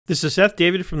This is Seth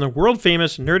David from the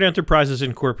world-famous Nerd Enterprises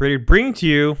Incorporated, bringing to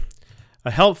you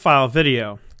a help file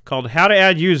video called How to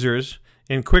Add Users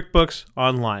in QuickBooks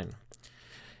Online.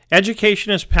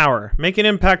 Education is power. Make an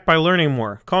impact by learning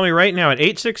more. Call me right now at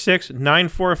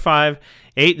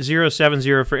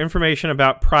 866-945-8070 for information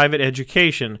about private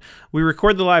education. We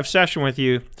record the live session with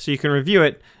you so you can review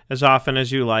it as often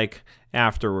as you like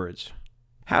afterwards.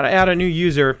 How to add a new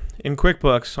user in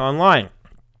QuickBooks Online.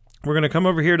 We're going to come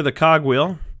over here to the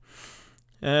cogwheel,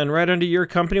 and right under your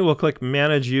company we'll click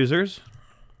Manage Users.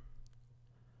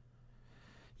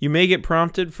 You may get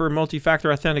prompted for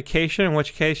multi-factor authentication, in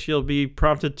which case you'll be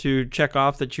prompted to check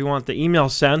off that you want the email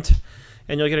sent,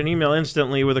 and you'll get an email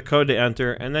instantly with a code to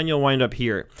enter, and then you'll wind up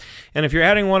here. And if you're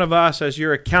adding one of us as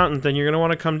your accountant, then you're going to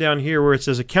want to come down here where it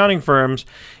says Accounting Firms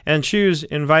and choose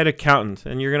Invite Accountant.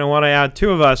 And you're going to want to add two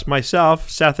of us, myself,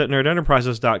 Seth at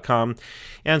nerdenterprises.com,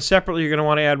 and separately you're going to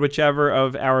want to add whichever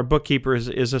of our bookkeepers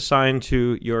is assigned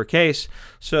to your case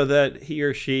so that he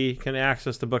or she can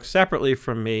access the book separately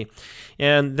from me.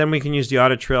 And then we can use the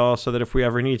audit trail so that if we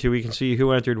ever need to, we can see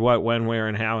who entered what, when, where,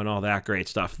 and how, and all that great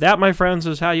stuff. That, my friends,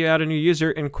 is how you add a new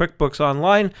user in QuickBooks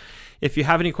Online. If you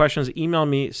have any questions, email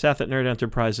me, Seth at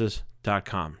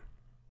nerdenterprises.com.